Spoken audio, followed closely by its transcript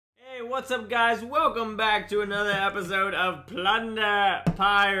Hey, what's up guys? Welcome back to another episode of Plunder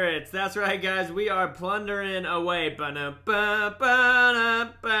Pirates. That's right guys, we are plundering away. I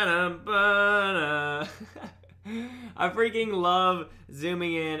freaking love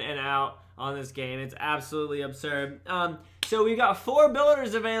zooming in and out on this game. It's absolutely absurd. So we've got 4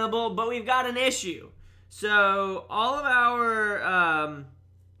 builders available, but we've got an issue. So all of our,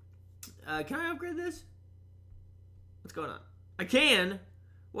 can I upgrade this? What's going on? I can.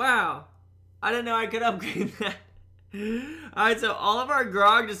 Wow. I didn't know I could upgrade that. Alright, so all of our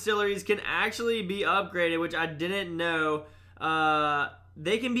grog distilleries can actually be upgraded, which I didn't know.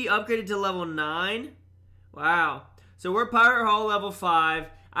 They can be upgraded to level 9. Wow. So we're Pirate Hall level 5.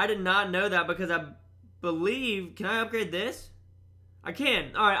 I did not know that because I believe... Can I upgrade this? I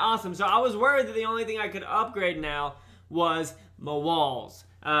can. Alright, awesome. So I was worried that the only thing I could upgrade now was my walls.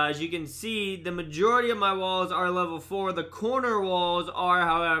 As you can see, the majority of my walls are level 4. The corner walls are,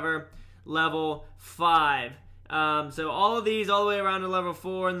 however, level 5. So all of these all the way around to level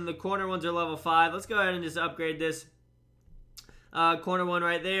 4, and the corner ones are level 5. Let's go ahead and just upgrade this corner one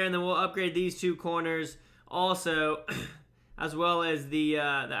right there, and then we'll upgrade these 2 corners also, as well as the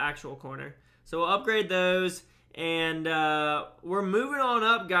actual corner. So we'll upgrade those, and we're moving on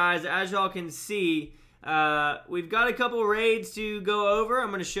up, guys, as y'all can see. We've got a couple raids to go over. I'm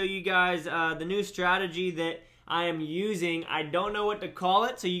going to show you guys the new strategy that I am using. I don't know what to call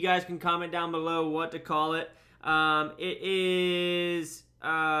it, so you guys can comment down below what to call it. It is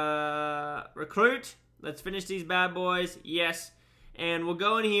recruit. Let's finish these bad boys. Yes. And we'll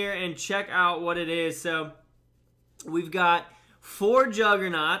go in here and check out what it is. So we've got 4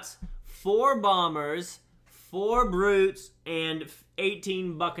 juggernauts, 4 bombers, 4 brutes, and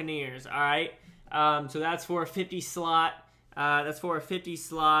 18 buccaneers. All right. So that's for a 50 slot. That's for a 50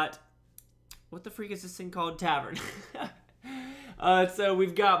 slot. What the freak is this thing called? Tavern. So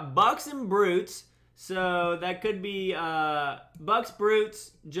we've got bucks and brutes. So that could be bucks,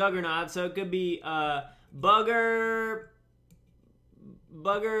 brutes, juggernauts. So it could be bugger,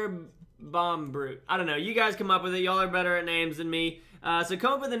 bomb, brute. I don't know. You guys come up with it. Y'all are better at names than me. So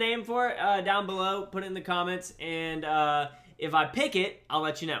come up with a name for it down below. Put it in the comments, and if I pick it, I'll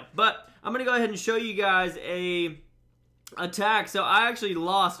let you know. But I'm going to go ahead and show you guys a attack. So I actually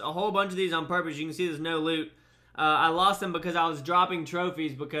lost a whole bunch of these on purpose. You can see there's no loot. I lost them because I was dropping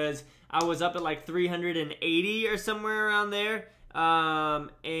trophies because I was up at like 380 or somewhere around there.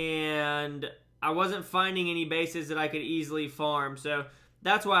 And I wasn't finding any bases that I could easily farm. So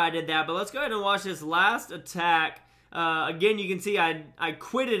that's why I did that. But let's go ahead and watch this last attack. Again, you can see I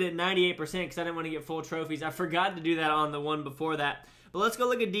quitted at 98% because I didn't want to get full trophies. I forgot to do that on the one before that. But let's go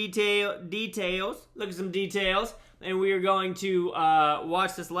look at details. Look at some details. And we are going to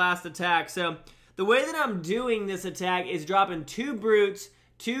watch this last attack. So the way that I'm doing this attack is dropping 2 brutes,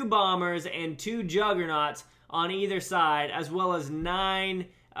 2 bombers, and 2 juggernauts on either side, as well as 9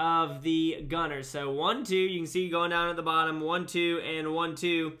 of the gunners. So 1, 2, you can see going down at the bottom, 1, 2, and 1,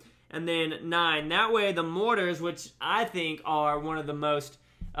 2. And then 9. That way, the mortars, which I think are one of the most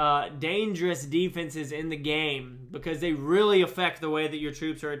dangerous defenses in the game, because they really affect the way that your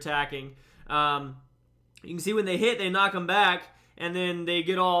troops are attacking. You can see when they hit, they knock them back, and then they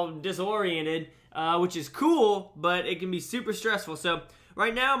get all disoriented, which is cool, but it can be super stressful. So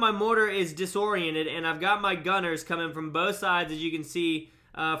right now, my mortar is disoriented, and I've got my gunners coming from both sides, as you can see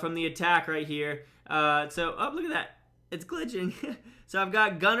from the attack right here. Oh, look at that. It's glitching. So I've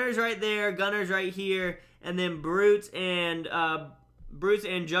got gunners right there, gunners right here, and then brutes and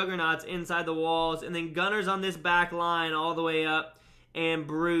juggernauts inside the walls, and then gunners on this back line all the way up, and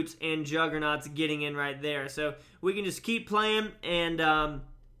brutes and juggernauts getting in right there. So we can just keep playing and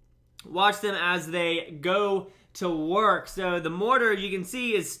watch them as they go to work. So the mortar, you can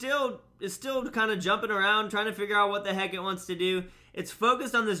see, is still kind of jumping around, trying to figure out what the heck it wants to do. It's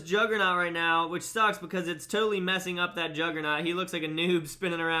focused on this juggernaut right now, which sucks because it's totally messing up that juggernaut. He looks like a noob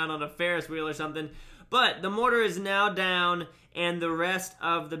spinning around on a Ferris wheel or something. But the mortar is now down, and the rest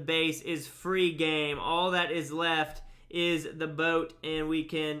of the base is free game. All that is left is the boat, and we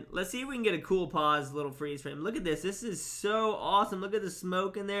can... Let's see if we can get a cool pause little freeze frame. Look at this. This is so awesome. Look at the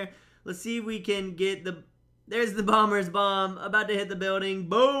smoke in there. Let's see if we can get the... There's the bomber's bomb about to hit the building.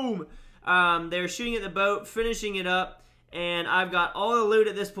 Boom! They're shooting at the boat, finishing it up. And I've got all the loot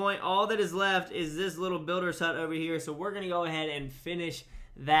at this point. All that is left is this little builder's hut over here. So we're going to go ahead and finish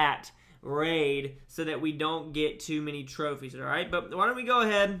that raid so that we don't get too many trophies, all right? But why don't we go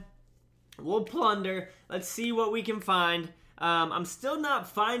ahead, we'll plunder. Let's see what we can find. I'm still not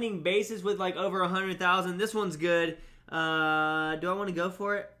finding bases with like over 100,000. This one's good. Do I want to go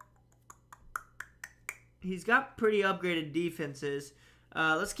for it? He's got pretty upgraded defenses.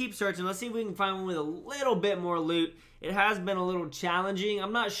 Let's keep searching. Let's see if we can find one with a little bit more loot. It has been a little challenging.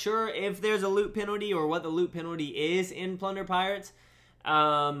 I'm not sure if there's a loot penalty or what the loot penalty is in Plunder Pirates.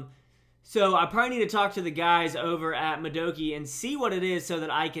 So I probably need to talk to the guys over at Madoki and see what it is so that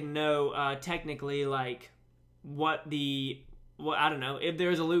I can know technically like what I don't know, if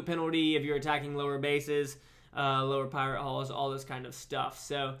there's a loot penalty, if you're attacking lower bases, lower pirate halls, all this kind of stuff.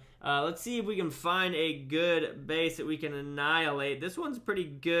 So let's see if we can find a good base that we can annihilate. This one's pretty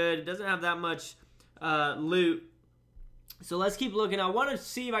good. It doesn't have that much loot. So let's keep looking. I want to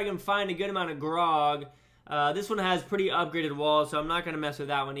see if I can find a good amount of grog. This one has pretty upgraded walls, so I'm not going to mess with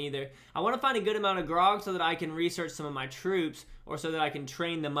that one either. I want to find a good amount of grog so that I can research some of my troops, or so that I can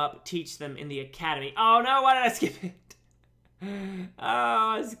train them up, teach them in the academy. Oh no, why did I skip it? Oh,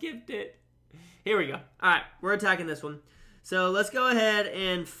 I skipped it. Here we go. Alright, we're attacking this one. So let's go ahead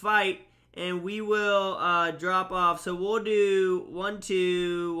and fight, and we will drop off. So we'll do 1,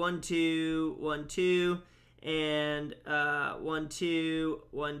 2, 1, 2, 1, 2, and 1, 2,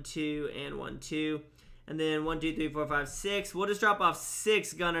 1, 2, and 1, 2. And then 1, 2, 3, 4, 5, 6. We'll just drop off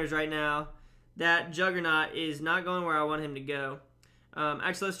 6 gunners right now. That Juggernaut is not going where I want him to go.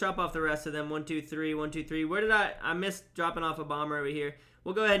 Actually, let's drop off the rest of them. 1, 2, 3, 1, 2, 3. Where did I missed dropping off a bomber over here.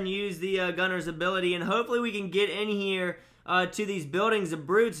 We'll go ahead and use the gunner's ability, and hopefully we can get in here to these buildings. The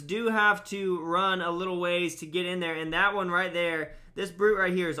brutes do have to run a little ways to get in there, and that one right there, this brute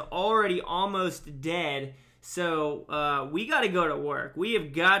right here is already almost dead. So we got to go to work. We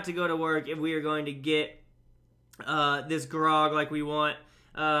have got to go to work if we are going to get this grog like we want.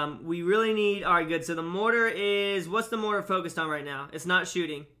 We really need... Alright, good. So the mortar is... What's the mortar focused on right now? It's not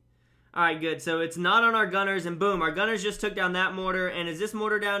shooting. Alright, good. So it's not on our gunners, and boom, our gunners just took down that mortar. And is this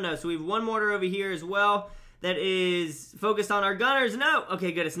mortar down? No. So we have one mortar over here as well that is focused on our gunners. No!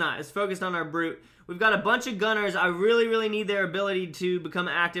 Okay, good. It's not. It's focused on our brute. We've got a bunch of gunners. I really, really need their ability to become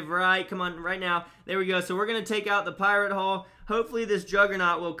active right. Come on, right now. There we go. So we're going to take out the pirate hull. Hopefully this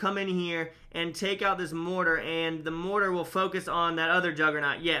Juggernaut will come in here and take out this mortar, and the mortar will focus on that other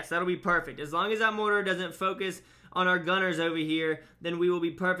Juggernaut. Yes, that'll be perfect. As long as that mortar doesn't focus on our gunners over here, then we will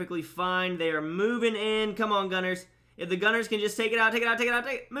be perfectly fine. They are moving in. Come on, gunners. If the gunners can just take it out, take it out, take it out,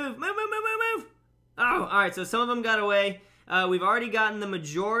 take it. Move, move, move, move, move, move. Oh, all right. So some of them got away. We've already gotten the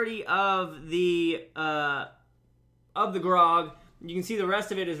majority of the grog. You can see the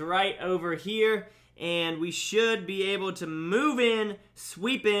rest of it is right over here, and we should be able to move in,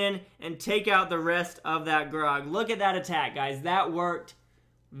 sweep in, and take out the rest of that grog. Look at that attack, guys. That worked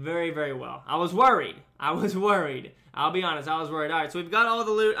very, very well. I was worried. I was worried. I'll be honest, I was worried. All right, so we've got all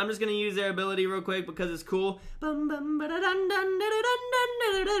the loot. I'm just going to use their ability real quick because it's cool. Dum dum dum.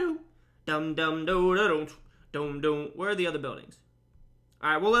 Where are the other buildings?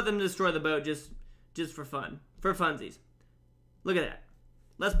 All right, we'll let them destroy the boat just for fun, for funsies. Look at that.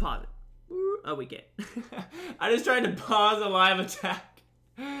 Let's pause it. Oh, we can't. I just tried to pause a live attack.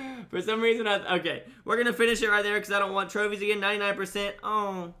 For some reason, okay. We're going to finish it right there because I don't want trophies again. 99%.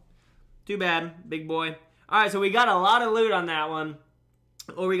 Oh, too bad, big boy. All right, so we got a lot of loot on that one.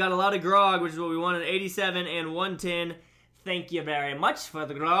 Or we got a lot of grog, which is what we wanted. 87 and 110. Thank you very much for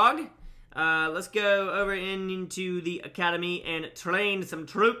the grog. Let's go over into the academy and train some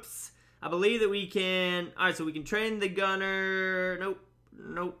troops. I believe that we can... Alright, so we can train the gunner.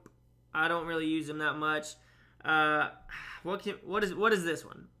 Nope. I don't really use them that much. What is this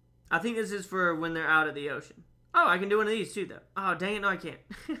one? I think this is for when they're out of the ocean. Oh, I can do one of these too, though. Oh, dang it. No, I can't.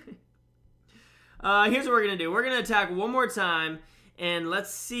 Here's what we're going to do. We're going to attack one more time, and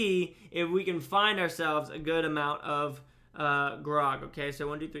let's see if we can find ourselves a good amount of grog. Okay, so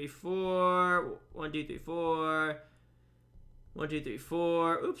 1, 2, 3, 4. 1, 2, 3, 4. 1, 2, 3,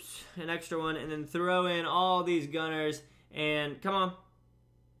 4. Oops, an extra one, and then throw in all these gunners, and come on.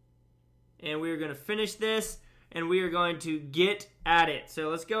 And we are going to finish this, and we are going to get at it. So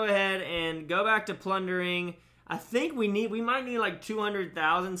let's go ahead and go back to plundering. I think we might need like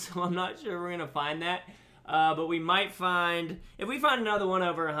 200,000, so I'm not sure we're going to find that. But we might find, if we find another one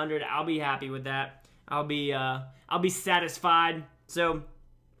over 100, I'll be happy with that. I'll be satisfied. So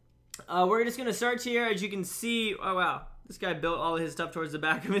we're just going to search here. As you can see, oh wow, this guy built all of his stuff towards the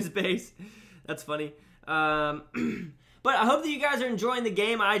back of his base. That's funny. But I hope that you guys are enjoying the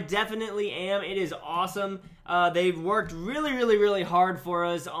game. I definitely am. It is awesome. They've worked really, really, really hard for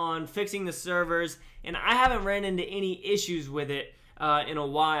us on fixing the servers, and I haven't ran into any issues with it in a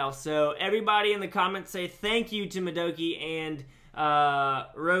while. So everybody in the comments say thank you to Madoki and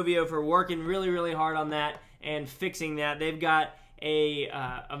Rovio for working really, really hard on that and fixing that. They've got a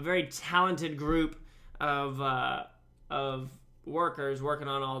very talented group of workers working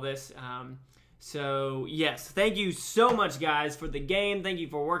on all this. So, yes, thank you so much, guys, for the game. Thank you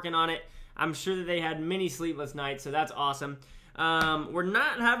for working on it. I'm sure that they had many sleepless nights, so that's awesome. We're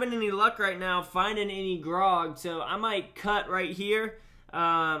not having any luck right now finding any grog, so I might cut right here.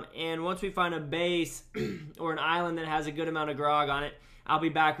 And once we find a base or an island that has a good amount of grog on it, I'll be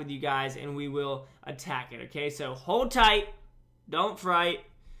back with you guys, and we will attack it, okay? So, hold tight. Don't fright.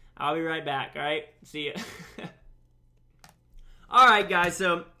 I'll be right back, all right? See ya. Alright guys,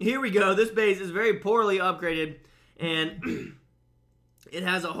 so here we go. This base is very poorly upgraded, and it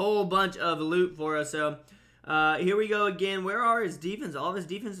has a whole bunch of loot for us. So here we go again. Where are his defense? All of his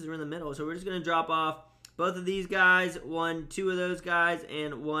defenses are in the middle, so we're just going to drop off both of these guys, 1, 2 of those guys,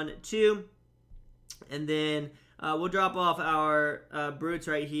 and 1, 2. And then we'll drop off our brutes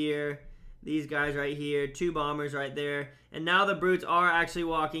right here, these guys right here, 2 bombers right there. And now the brutes are actually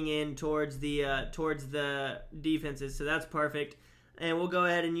walking in towards the defenses, so that's perfect. And we'll go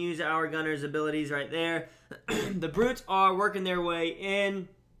ahead and use our gunners' abilities right there. The brutes are working their way in.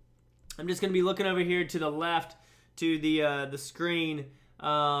 I'm just going to be looking over here to the left to the screen.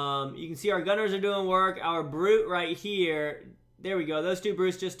 You can see our gunners are doing work. Our brute right here, there we go. Those 2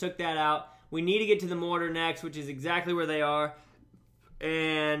 brutes just took that out. We need to get to the mortar next, which is exactly where they are.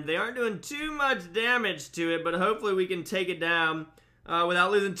 And they aren't doing too much damage to it, but hopefully we can take it down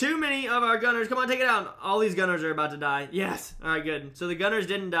without losing too many of our gunners. Come on, take it down. All these gunners are about to die. Yes. All right, good. So the gunners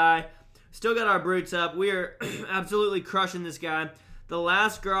didn't die. Still got our brutes up. We are absolutely crushing this guy. The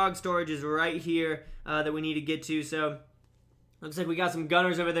last grog storage is right here that we need to get to. So looks like we got some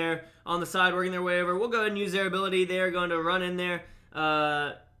gunners over there on the side working their way over. We'll go ahead and use their ability. They're going to run in there,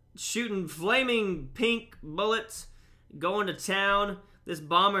 shooting flaming pink bullets, going to town. This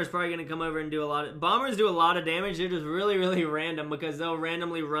bomber is probably going to come over and do a lot of... Bombers do a lot of damage. They're just really, really random because they'll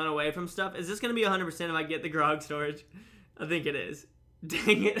randomly run away from stuff. Is this going to be 100% if I get the grog storage? I think it is.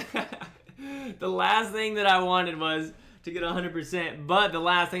 Dang it. The last thing that I wanted was to get 100%, but the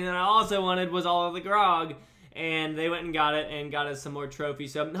last thing that I also wanted was all of the grog, and they went and got it and got us some more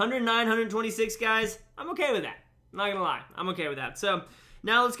trophies. So 109, 126, guys. I'm okay with that. I'm not going to lie. I'm okay with that. So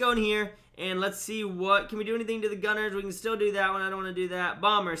now let's go in here. And let's see what... Can we do anything to the gunners? We can still do that one. I don't want to do that.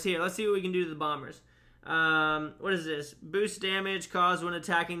 Bombers. Here, let's see what we can do to the bombers. What is this? Boost damage caused when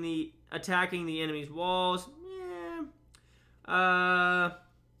attacking the enemy's walls. Yeah. I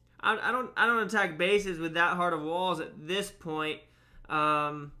don't attack bases with that hard of walls at this point.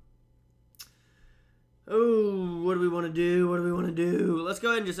 Oh, what do we want to do? What do we want to do? Let's go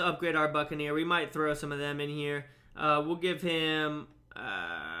ahead and just upgrade our Buccaneer. We might throw some of them in here. We'll give him...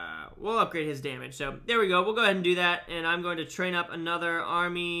 we'll upgrade his damage. So there we go. We'll go ahead and do that. And I'm going to train up another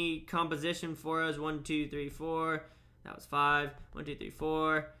army composition for us. 1, 2, 3, 4. That was 5. 1, 2, 3,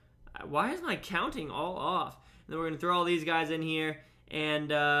 4. Why is my counting all off? And then we're going to throw all these guys in here.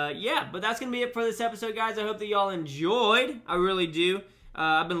 And yeah, but that's going to be it for this episode, guys. I hope that y'all enjoyed. I really do.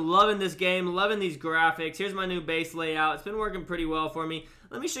 I've been loving this game, loving these graphics. Here's my new base layout. It's been working pretty well for me.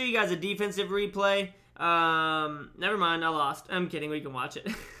 Let me show you guys a defensive replay. Never mind, I lost. I'm kidding, we can watch it.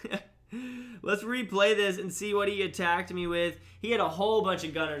 Let's replay this and see what he attacked me with. He had a whole bunch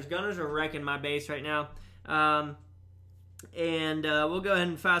of gunners. Gunners are wrecking my base right now. We'll go ahead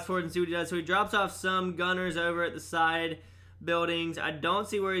and fast forward and see what he does. So he drops off some gunners over at the side buildings. I don't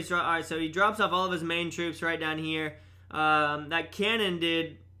see where he's... Alright, so he drops off all of his main troops right down here. That cannon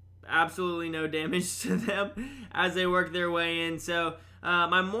did absolutely no damage to them as they worked their way in. So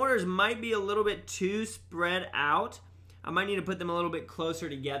my mortars might be a little bit too spread out. I might need to put them a little bit closer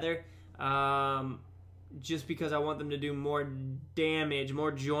together. Just because I want them to do more damage,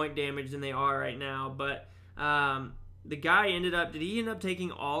 more joint damage than they are right now. But the guy ended up... Did he end up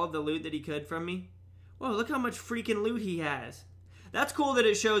taking all of the loot that he could from me? Whoa, look how much freaking loot he has. That's cool that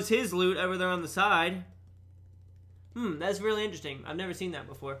it shows his loot over there on the side. That's really interesting. I've never seen that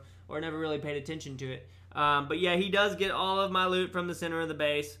before, or never really paid attention to it. But yeah, he does get all of my loot from the center of the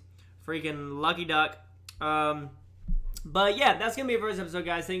base. Freaking lucky duck. But yeah, that's going to be it for this episode,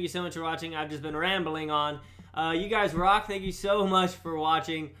 guys. Thank you so much for watching. I've just been rambling on. You guys rock. Thank you so much for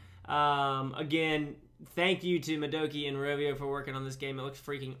watching. Again, thank you to Madoki and Rovio for working on this game. It looks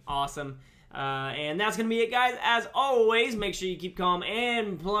freaking awesome. And that's going to be it, guys. As always, make sure you keep calm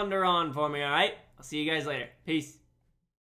and plunder on for me, alright? I'll see you guys later. Peace.